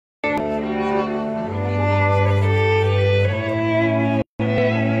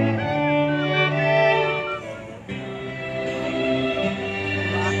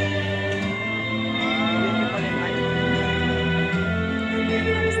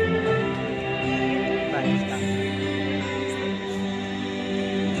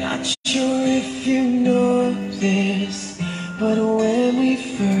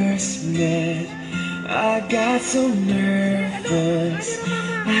so nervous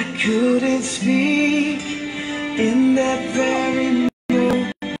I couldn't speak. In that very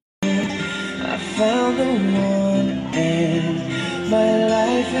moment I found the one, and my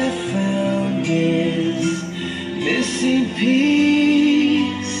life had found its missing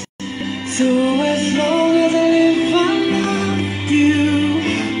piece. So as long as I live, I love you.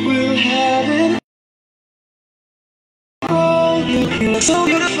 We'll have it all. You look so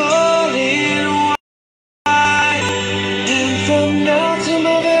beautiful in white, and from now to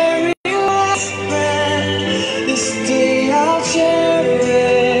my very last breath, this day I'll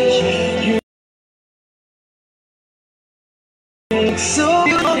cherish. You look so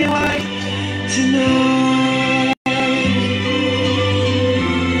beautiful in white tonight.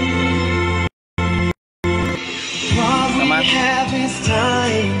 What we have is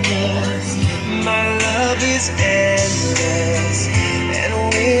timeless, my love is endless, and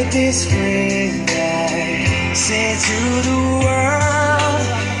with this ring I say to the world,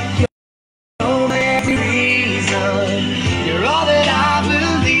 you're my every reason, you're all that I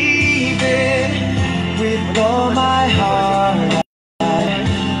believe in. With all my heart I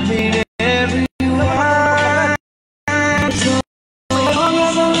mean every word. So long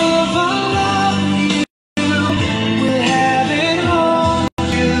as I live, I love you. We'll have it all.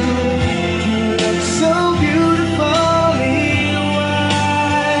 You look so beautiful in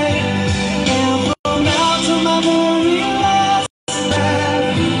white, and from now to my very last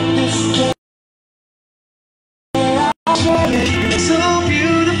breath, this day I'll cherish. You look so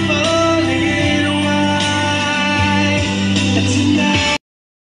beautiful in white tonight.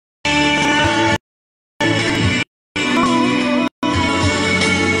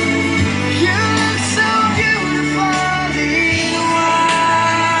 You look so beautiful in white.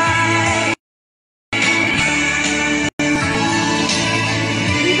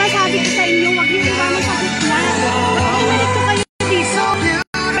 Di ba sabi ko sa inyo, wag niyo iwanan sa gitna. Bumalik ko kayo dito.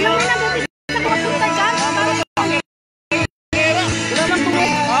 Alam mo na, dati nakapunta dyan.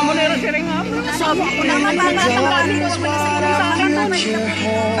 Sabi ko na nga, tatanggalin ko sa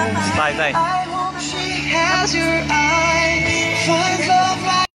Bye, bye. I hope she has your eye, finds love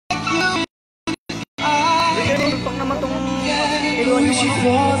like you. When she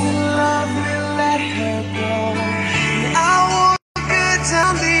falls in love, we'll let her go. I won't go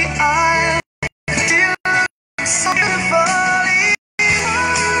down the aisle, still look so beautiful.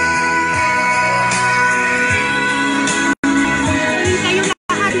 kayo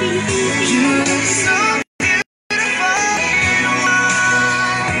lahat, linitin. You look so beautiful in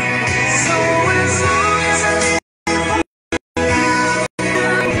white. So as long as I live,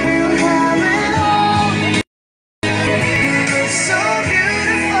 we'll have it all. You look so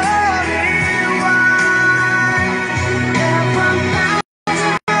beautiful in white, and from now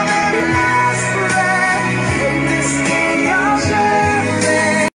to my very last breath, this day I'll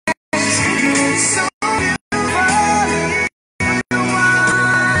cherish. You look so beautiful in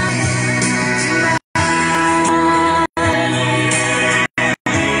white tonight.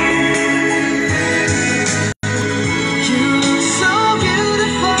 You look so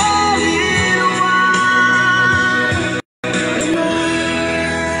beautiful in white.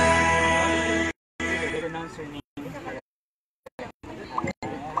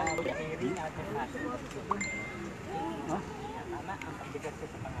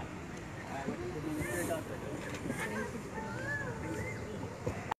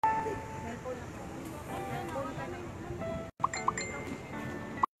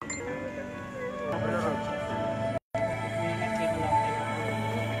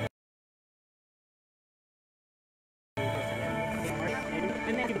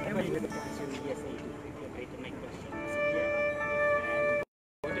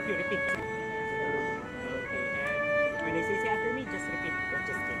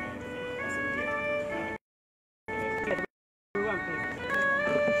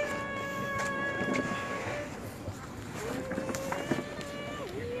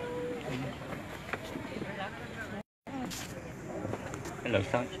 Hello,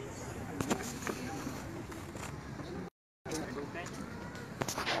 sound.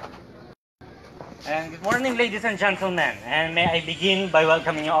 And good morning, ladies and gentlemen. And may I begin by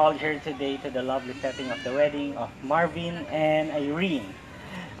welcoming you all here today to the lovely setting of the wedding of Marvin and Irene.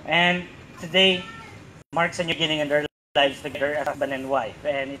 And today marks a new beginning in their lives together as husband and wife,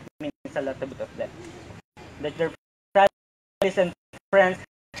 and it means a lot to both of them. That their families and friends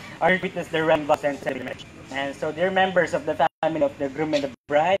are to witness their wedding vows and celebration. And so, dear members of the family of the groom and the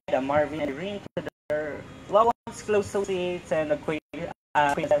bride, Marvin and Irene, to their loved ones, close associates, and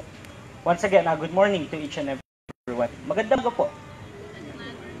acquaintances, once again, good morning to each and everyone. Magandang gabi po.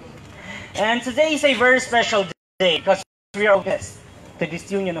 And today is a very special because we are blessed to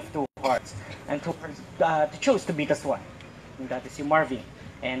this union of two hearts and to choose to be as one. And that is you, Marvin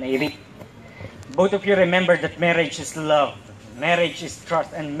and Irene. Both of you remember that marriage is love, marriage is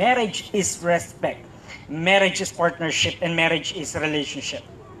trust, and marriage is respect. Marriage is partnership, and marriage is relationship.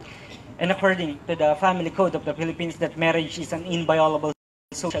 And according to the Family Code of the Philippines, that marriage is an inviolable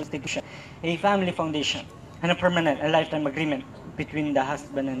social institution, a family foundation, and a permanent and lifetime agreement between the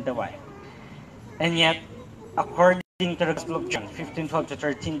husband and the wife. And yet, according to the Gospel of John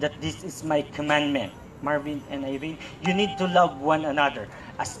 15:12-13, that this is my commandment, Marvin and Irene, you need to love one another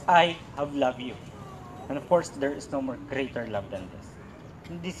as I have loved you. And of course, there is no more greater love than this.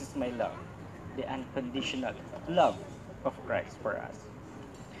 And this is my love, the unconditional love of Christ for us.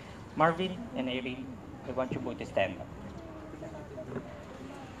 Marvin and Irene, I want you both to stand up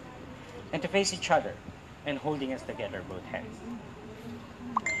and to face each other and holding us together, both hands.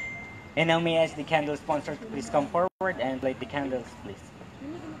 And now may I ask the candle sponsor to please come forward and light the candles, please.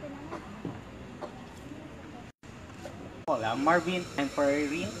 Hola, Marvin, and for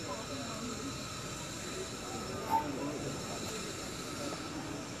Irene.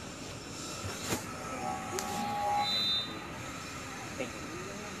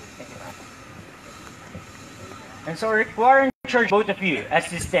 And so I require and charge both of you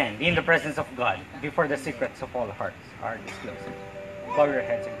as you stand in the presence of God before the secrets of all hearts are disclosed. Bow your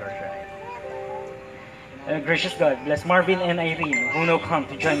heads and close your eyes. Gracious God, bless Marvin and Irene who now come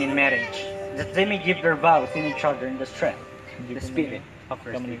to join in marriage, that they may give their vows in each other in the strength, the spirit of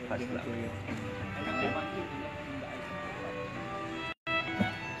their steadfast love.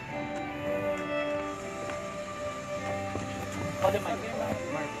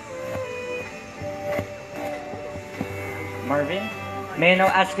 Marvin, may I now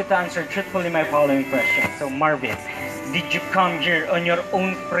ask you to answer truthfully my following question. So Marvin, did you come here on your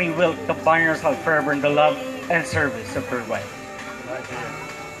own free will to bind yourself forever in the love and service of your wife?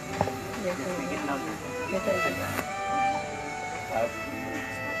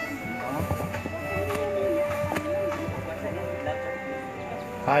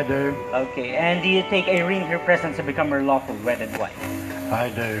 I do. Okay, and do you take Irene her presence to become her lawful wedded wife? I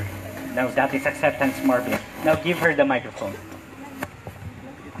do. Now that is acceptance, Marvin. Now give her the microphone.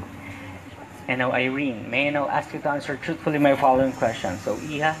 And now Irene, may I now ask you to answer truthfully my following question. So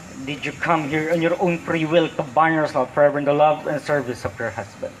Iha, did you come here on your own free will to bind yourself forever in the love and service of your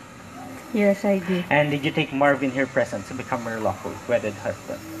husband? Yes, I do. And did you take Marvin here present to become her lawful wedded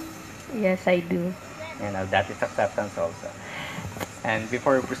husband? Yes, I do. And now that is acceptance also. And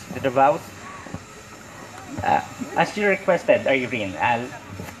before we proceed to the vows, as you requested, Irene,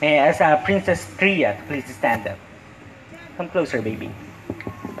 may I ask Princess Tria to please stand up. Come closer, baby.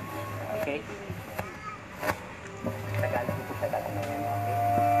 Okay?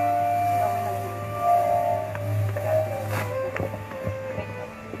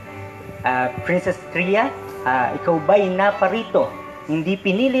 Princess Tria, ikaw ba'y naparito, hindi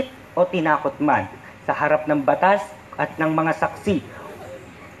pinilit o tinakot man sa harap ng batas at ng mga saksi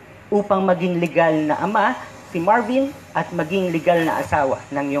upang maging legal na ama si Marvin at maging legal na asawa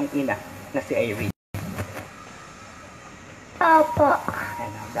ng iyong ina na si Irene? Opo.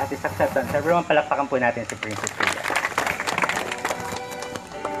 And that is acceptance. Everyone, palakpakan po natin si Princess Tria.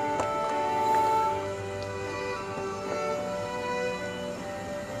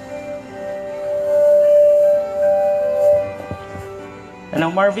 And now,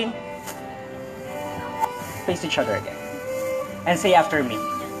 Marvin, face each other again. And say after me,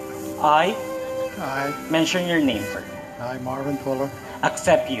 I mention your name, sir. I, Marvin Fuller,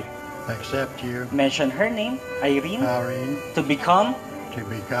 Accept you. accept you, Mention her name, Irene, Irene, to become to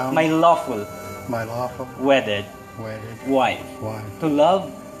become my lawful my lawful wedded wedded wife, wife, to love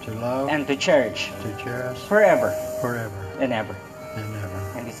to love and to cherish to cherish forever forever and ever. and ever.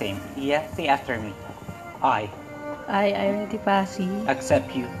 And the same. Yeah, say after me. I I, Irene Tipasi,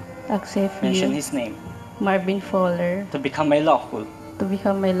 accept you. accept Mention you, his name Marvin Fowler, to become my lawful to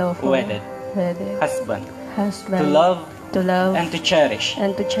become my lawful wedded husband, husband, to love and and to cherish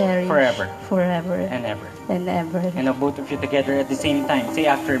to cherish forever and and ever. ever. And now both of you together at the same time.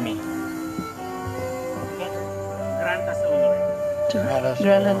 Say after me. Grant us, O Lord, Grant us,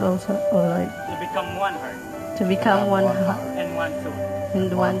 Grant us Lord, also, O Lord, to become one heart to become one heart and one soul.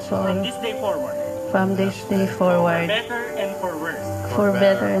 and one From soul this day forward, from this day for forward, better and for worse, for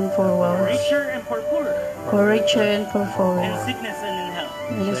better and for for worse, richer and for poorer, for richer and for in poorer, sickness and in health,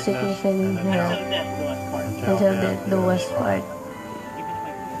 in sickness and in until health, death do us part. until death do us part.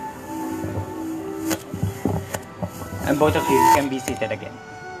 And both of you can be seated again.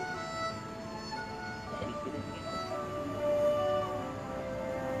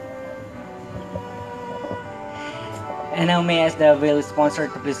 And now may I ask the veil sponsor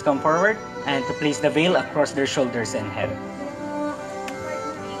to please come forward and to place the veil across their shoulders and head.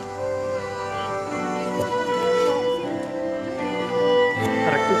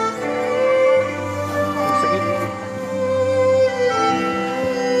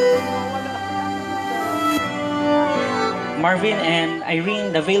 Marvin and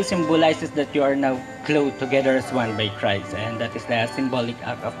Irene, the veil symbolizes that you are now clothed together as one by Christ, and that is the symbolic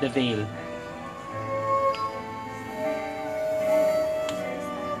act of the veil.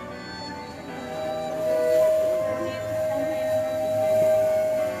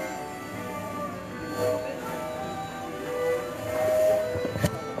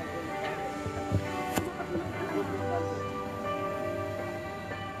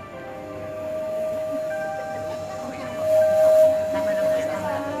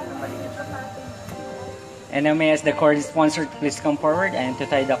 And now may I ask the cord sponsor to please come forward and to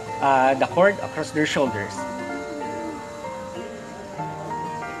tie the cord across their shoulders.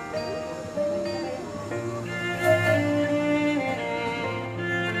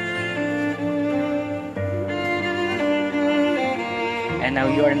 And now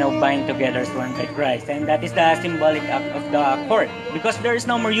you are now bind together as one by Christ. And that is the symbolic act of the cord. Because there is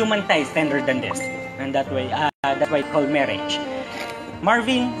no more human tie standard than this. And that's why it's called marriage.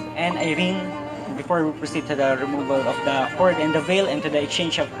 Marvin and Irene, before we proceed to the removal of the cord and the veil and to the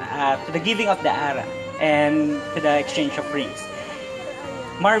exchange of to the giving of the ara and to the exchange of rings.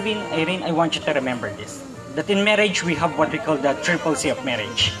 Marvin, Irene, I want you to remember this. That in marriage we have what we call the triple C of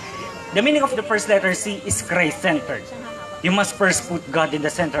marriage. The meaning of the first letter C is Christ-centered. You must first put God in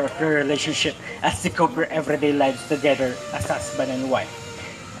the center of your relationship as you cope your everyday lives together as husband and wife.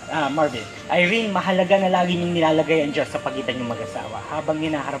 Marvin, Irene, mahalaga na lagi niyong nilalagay ang Diyos sa pagitan niyong mag-asawa habang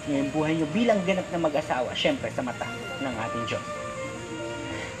hinaharap niyo yung buhay niyo bilang ganap na mag-asawa, syempre sa mata ng ating Diyos.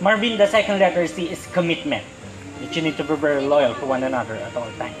 Marvin, the second letter C is commitment. That you need to be very loyal to one another at all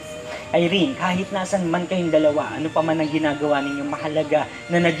times. Irene, kahit nasan man kayong dalawa, ano pa man ang ginagawa ninyo, mahalaga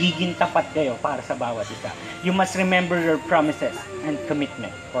na nagiging tapat kayo para sa bawat isa. You must remember your promises and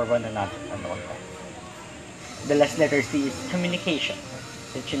commitment for one another at all times. The last letter C is communication.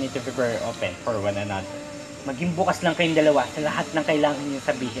 That you need to be very open for one another. Maging bukas lang kayong dalawa sa lahat ng kailangan niyo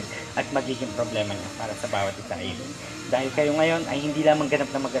sabihin at magiging problema niyo para sa bawat isa. Dahil kayo ngayon ay hindi lamang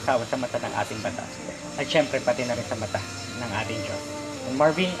ganap na mag-asawa sa mata ng ating batas, at syempre pati na rin sa mata ng ating Diyos. And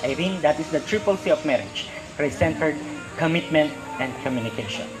Marvin, Irene, that is the triple C of marriage: Christ-centered, commitment, and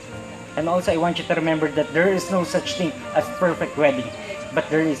communication. And also I want you to remember that there is no such thing as perfect wedding, but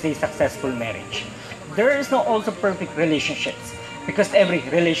there is a successful marriage. There is no also perfect relationships, because every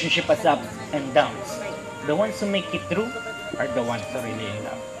relationship has ups and downs. The ones who make it through are the ones who really in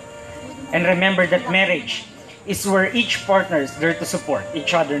love. And remember that marriage is where each partner is there to support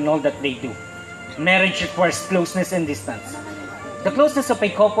each other in all that they do. Marriage requires closeness and distance. The closeness of a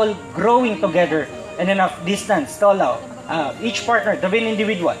couple growing together and enough distance to allow each partner to be an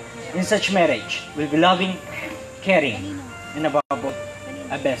individual in such marriage will be loving, caring, and above all,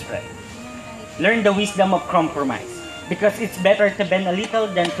 a best friend. Learn the wisdom of compromise, because it's better to bend a little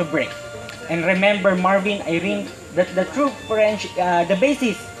than to break. And remember, Marvin, Irene, that the true friendship, the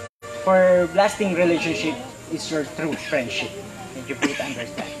basis for lasting relationship is your true friendship. And you both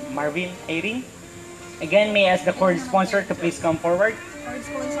understand. Marvin, Irene, again, may I ask the cord sponsor to please come forward Cord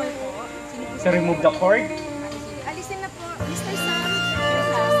sponsor po. to remove the cord. Alisin na po. Mr. Sam.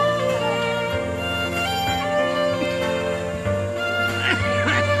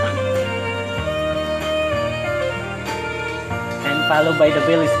 And followed by the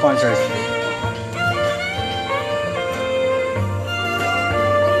veil sponsors.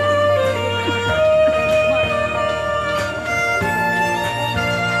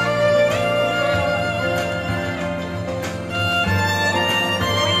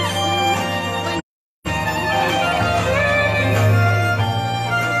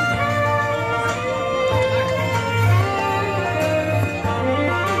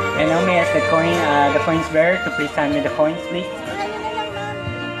 And now may I ask the coins bearer to please hand me the coins, please.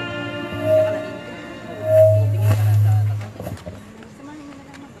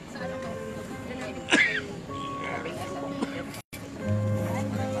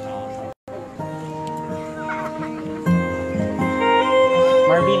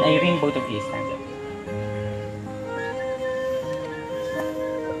 Marvin, Irene, both of you stand up.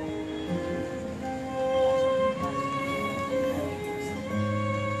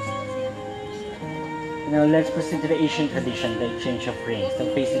 Now let's proceed to the Asian tradition, the exchange of rings,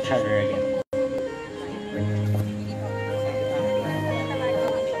 and face each other again.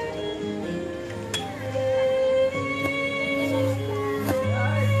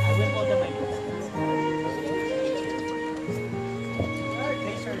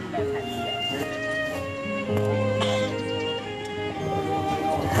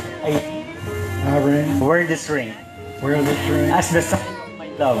 wear this ring wear this ring as the sign of my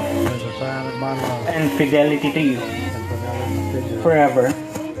love as a sign of my love and fidelity to you and fidelity to you forever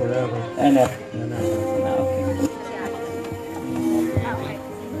forever and ever. and ever. Okay.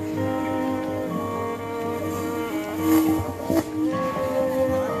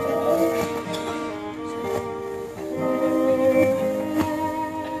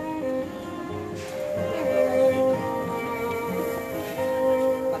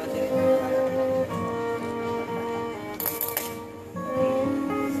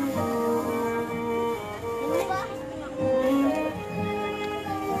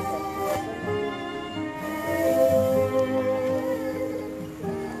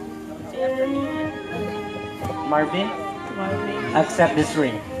 Marvin, accept this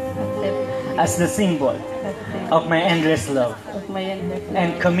ring as the symbol of my endless love of my endless love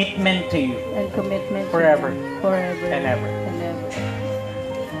and commitment to you and commitment to forever you, forever and ever. and ever.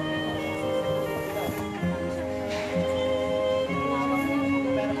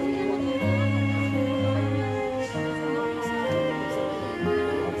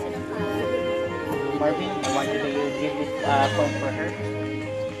 Marvin, I want you to give this phone for her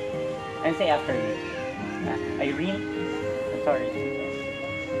and say after me. Irene, I'm sorry.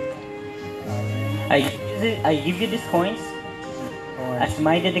 I give you these coins as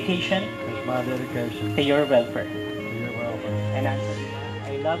my dedication It's my dedication to your welfare. to your welfare. And I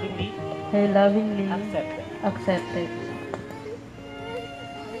lovingly I lovingly accept it. accept it.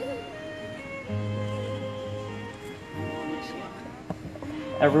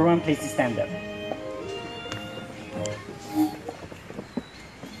 Everyone, please stand up.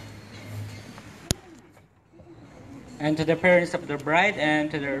 And to the parents of the bride and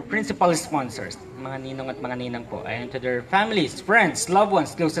to their principal sponsors, mga ninong at mga ninang po, and to their families, friends, loved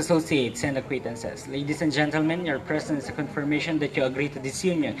ones, close associates, and acquaintances. Ladies and gentlemen, your presence is a confirmation that you agree to this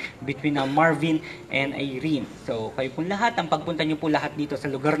union between Marvin and Irene. So, kayo pong lahat, ang pagpunta niyo po lahat dito sa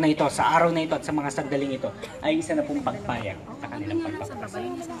lugar na ito, sa araw na ito, at sa mga sandaling ito, ay isa na pong pagpayag sa kanilang pagpapakasal.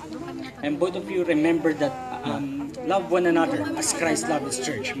 And both of you remember that love one another as Christ loved His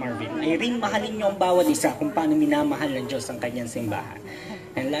church, Marvin. Irene, mahalin niyo ang bawat isa kung paano minamahal ng Diyos ang kanyang simbahan.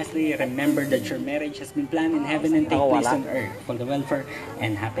 And lastly, remember that your marriage has been planned in heaven and take place on earth for the welfare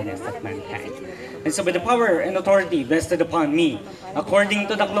and happiness of mankind. And so with the power and authority vested upon me,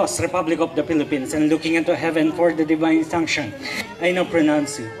 according to the clause Republic of the Philippines, and looking into heaven for the divine sanction, I now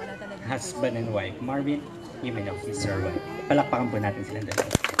pronounce you husband and wife. Marvin, you may now kiss your wife. Palakpakan po natin silang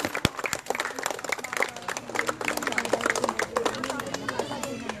dalawa.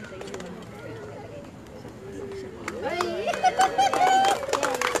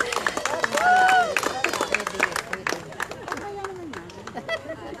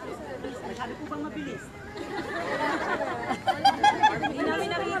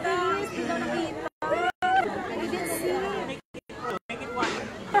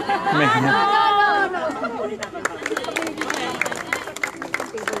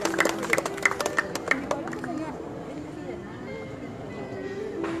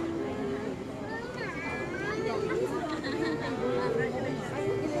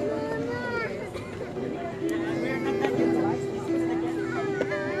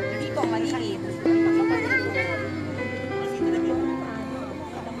 Dito, maliit.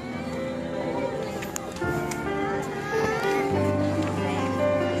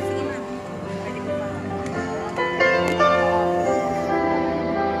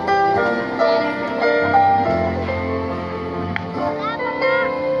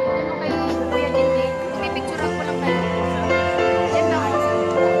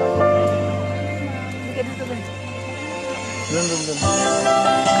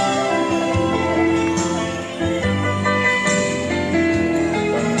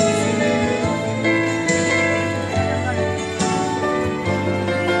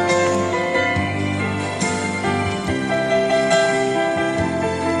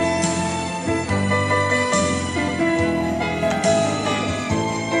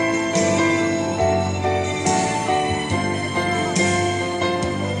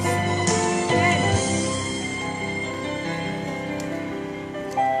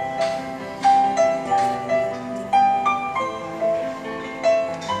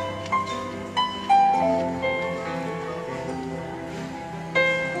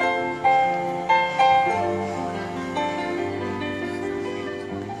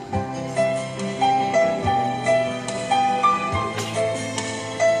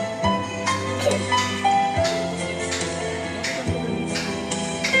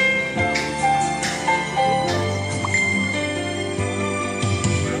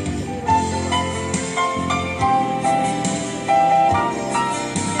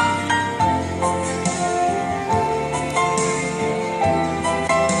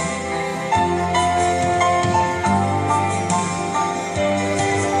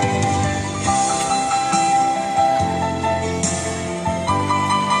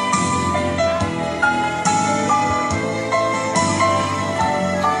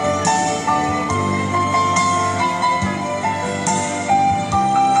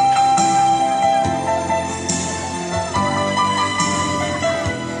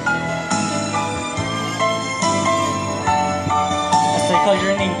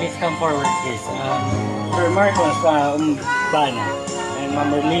 forward is Sir Marcos Umbana and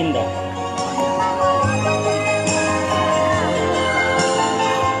Ma'am Merlinda.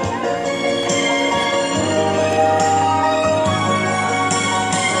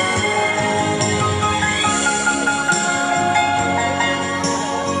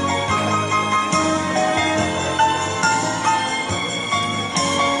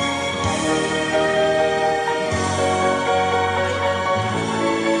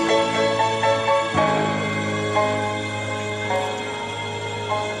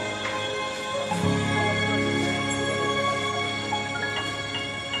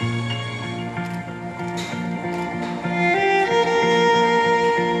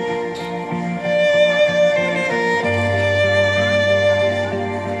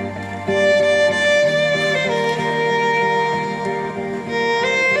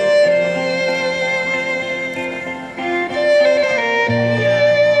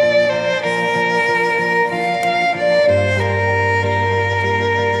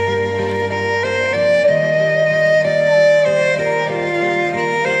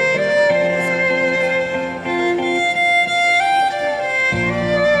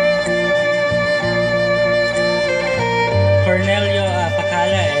 Cornelio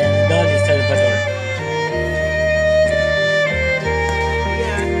Pacala and Dolly Salvador.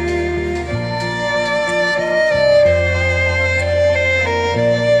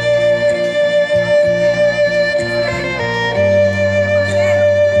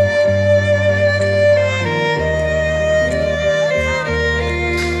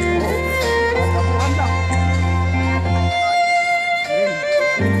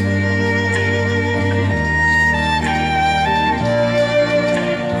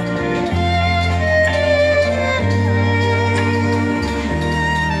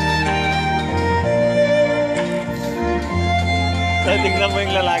 Tingnan mo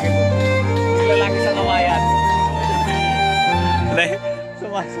yung lalaki mo. Yung lalaki sa kawayan. Hindi.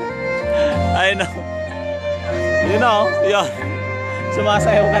 Ayun o. Yun o. Yun.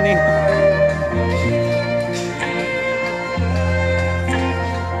 Sumasayaw kanina.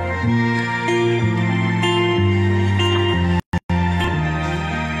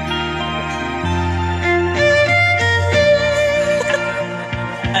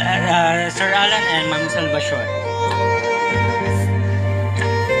 Sir Alan and Ma'am Salvacion.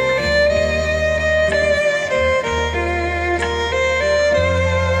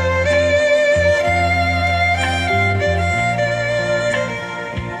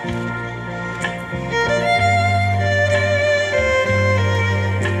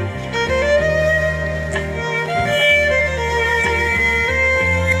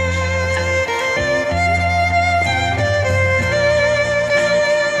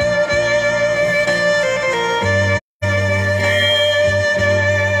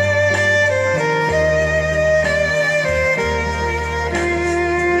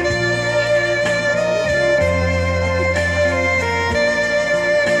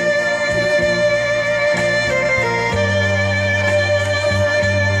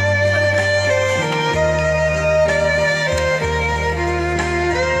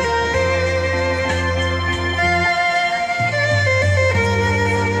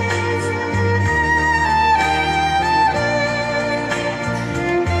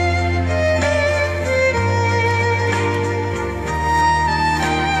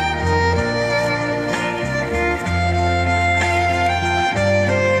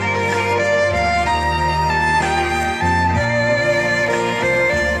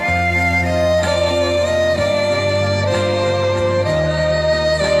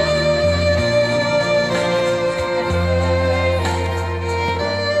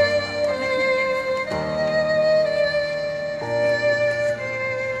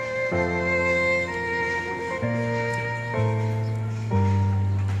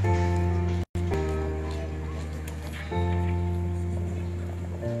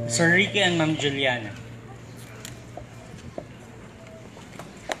 Sir Ricky and Ma'am Juliana.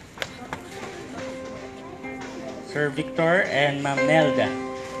 Sir Victor and Ma'am Nelda.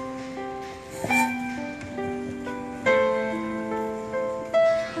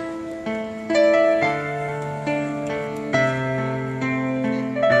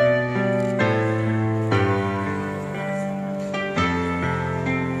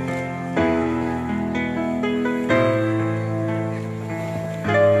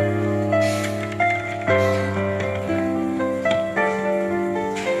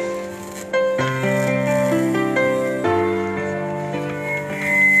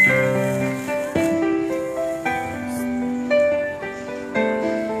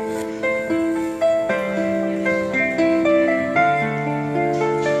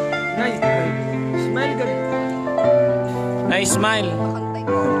 Smile.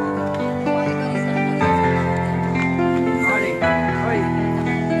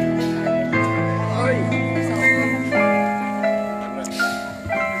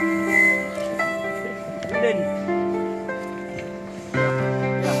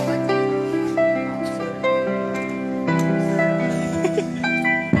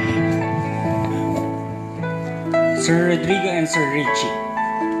 Sir Rodrigo and Sir Richie.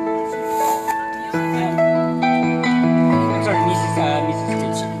 I'm sorry, Mrs.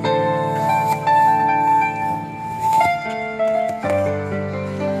 Richie.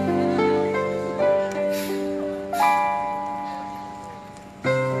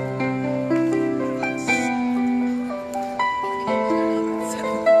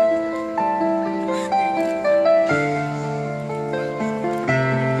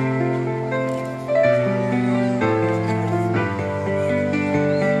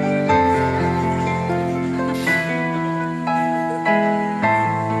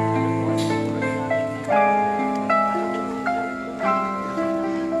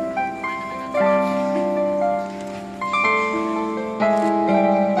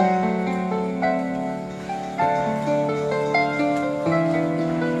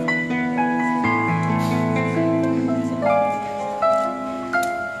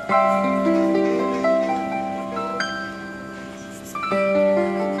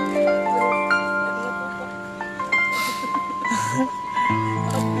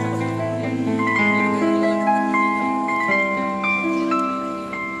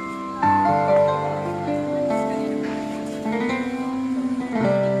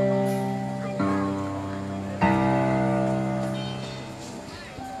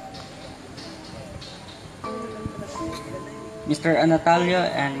 Mr. Anatalia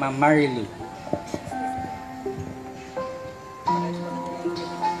and Ma'am Marilu.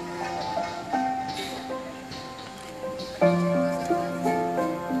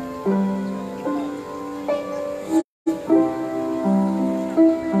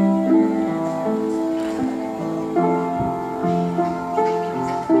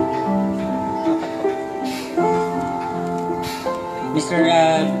 Mr.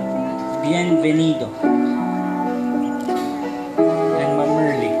 Bienvenido and Ma'am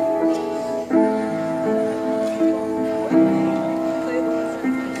Merly.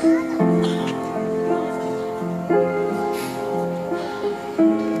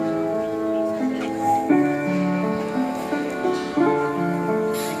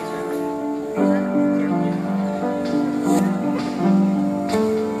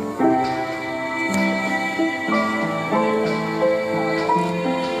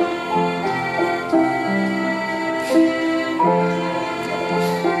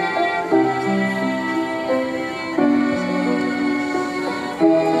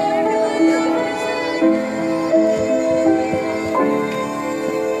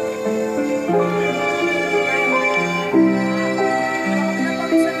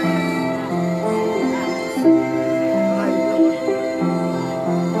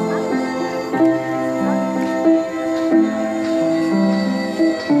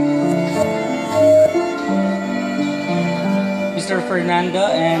 Mr. Fernando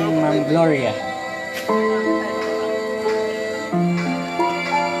and Ma'am Gloria.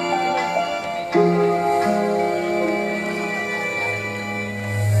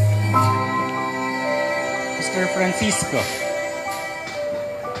 Mr. Francisco.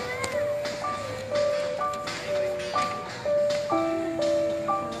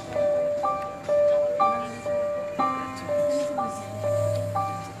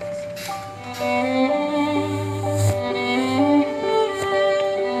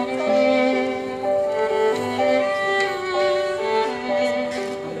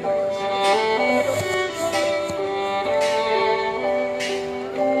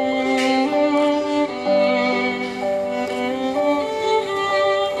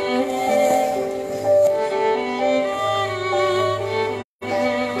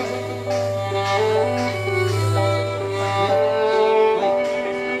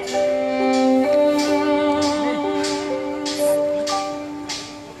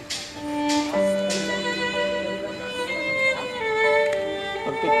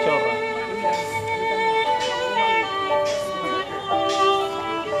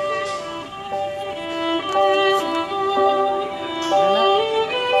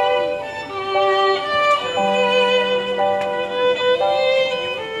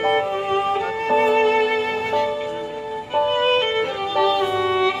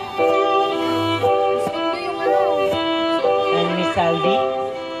 And Miss Salvi.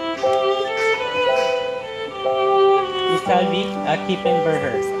 Miss Salvi,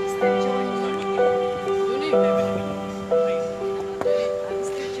 Kippenberger.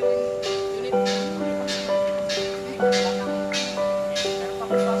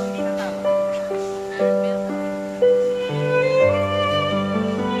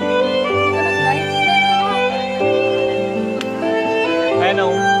 Bueno,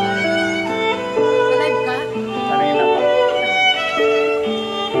 Live ka? kanina pa.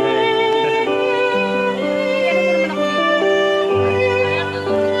 Ano mo naman ako dito? Ako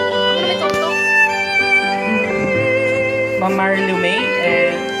na may tok-tok. Ma'am Marilu May,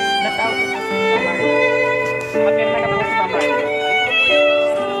 natawag ko si Ma'am Marilu. Maganda na po si Ma'am Marilu.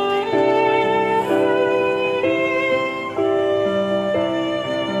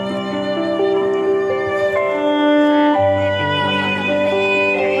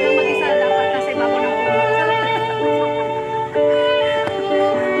 Walang mag-isa, dapat nasa ibabaw ng puno.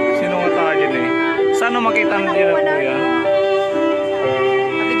 Sino nga tayo eh? Saan makita na dito kuya?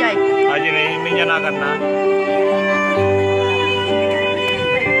 Sabi Jai. Ajin eh, minyanakan na.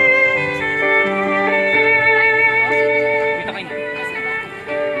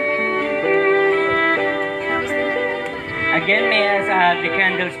 Again, may I ask the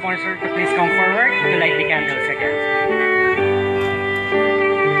candle sponsor to please come forward to light the candles again.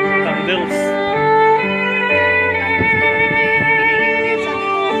 Candles.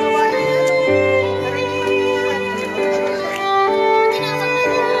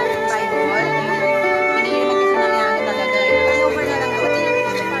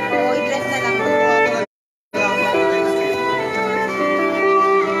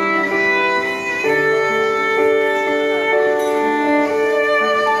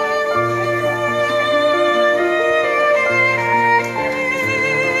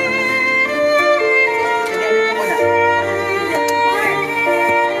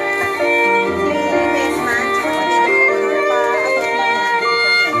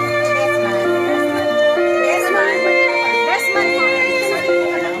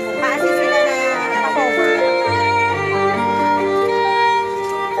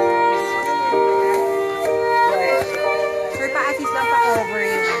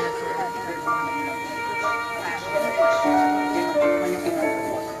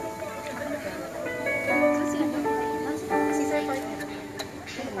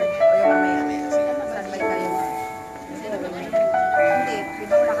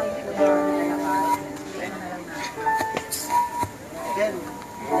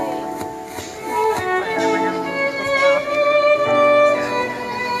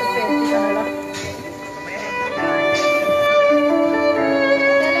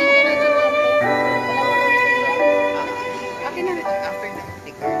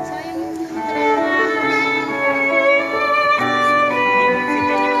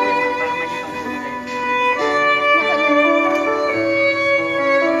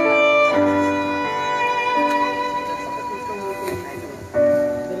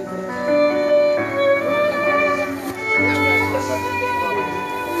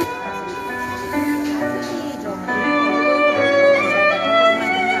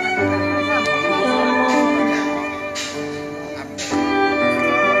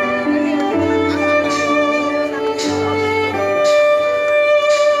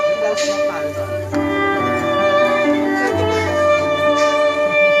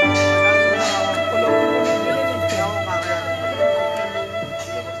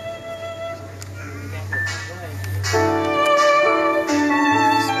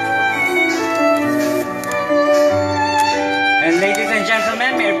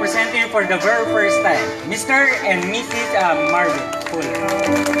 For the very first time, Mr. and Mrs. Marvin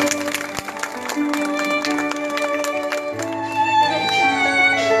Fuller.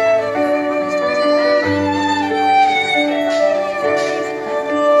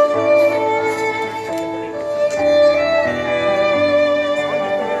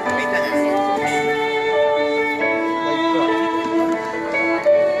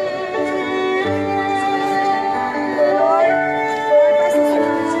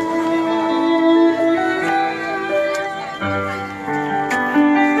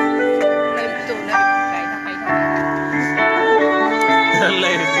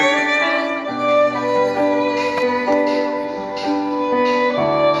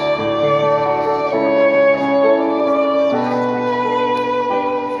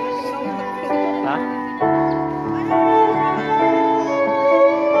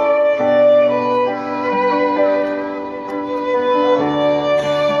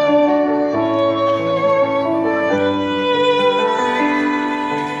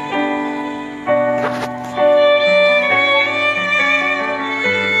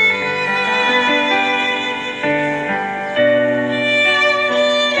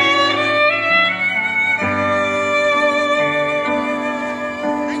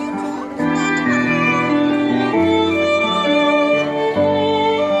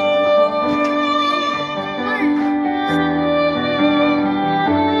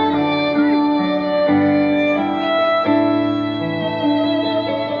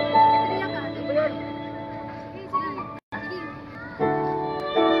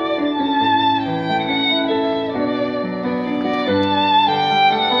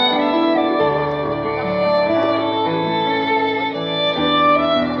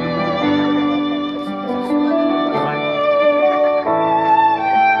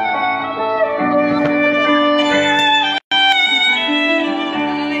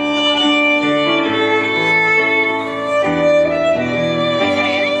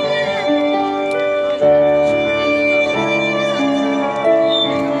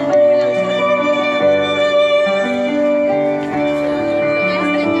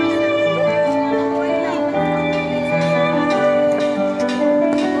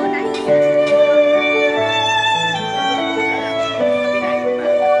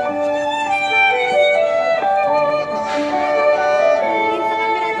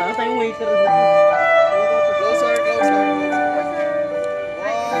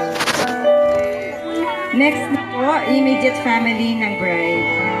 Next na po, immediate family ng bride.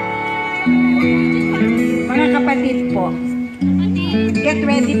 Mga kapatid po. Get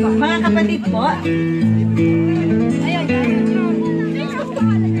ready po. Mga kapatid po.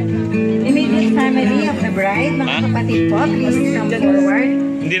 Immediate family of the bride. Mga kapatid po, please come forward.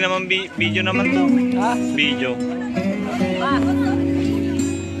 Hindi naman video naman to. Ha? Video.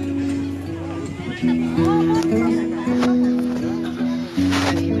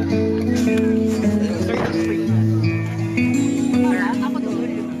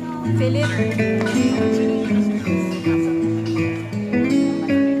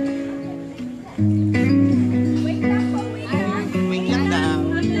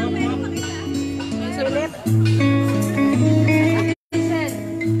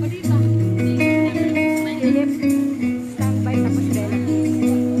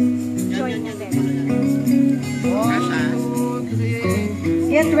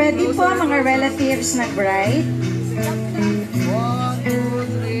 Get ready po mga relatives ng bride. 1,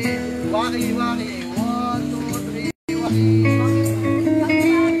 2, 3. Waki, waki. 1, 2,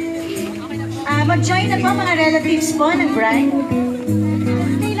 3. Mag-join na po mga relatives po ng bride.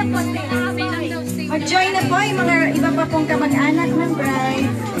 Mag-join na po yung mga iba pa pong kamag-anak ng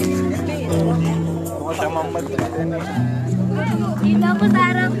bride.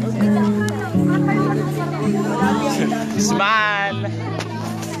 Smile!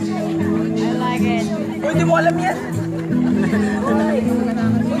 Hindi mo alam yan.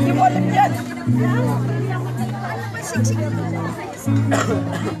 Hindi mo alam yan.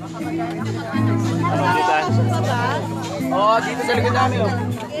 Oh, dito sa likod namin.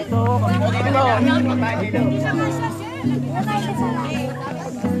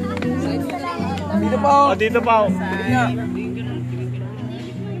 Dito po. Oh, dito pa.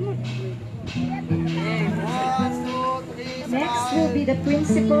 Next will be the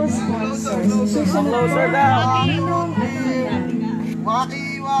principal sponsors. Susunod po, Ninong at Nina.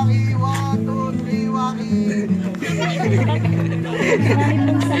 Waki, waki, 1, 2, 3, waki. Maraming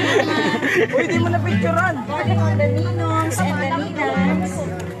pong salamat. Uy, di mo na picturean. Calling on the Ninongs and the Ninangs.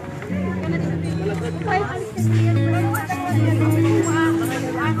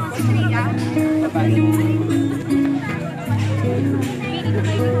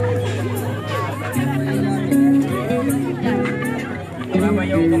 Wala ba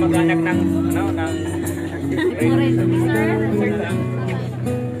yung kamag-anak ng, ano, ng... Sir, dito po.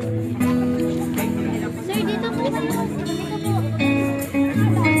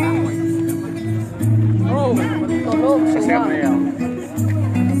 Oh, tulog. Siyempre yan.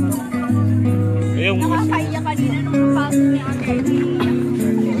 Ayun. Nakakaiya kanina nung napasok ni Uncle.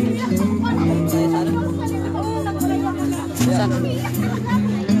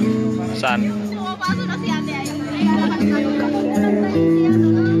 Saan?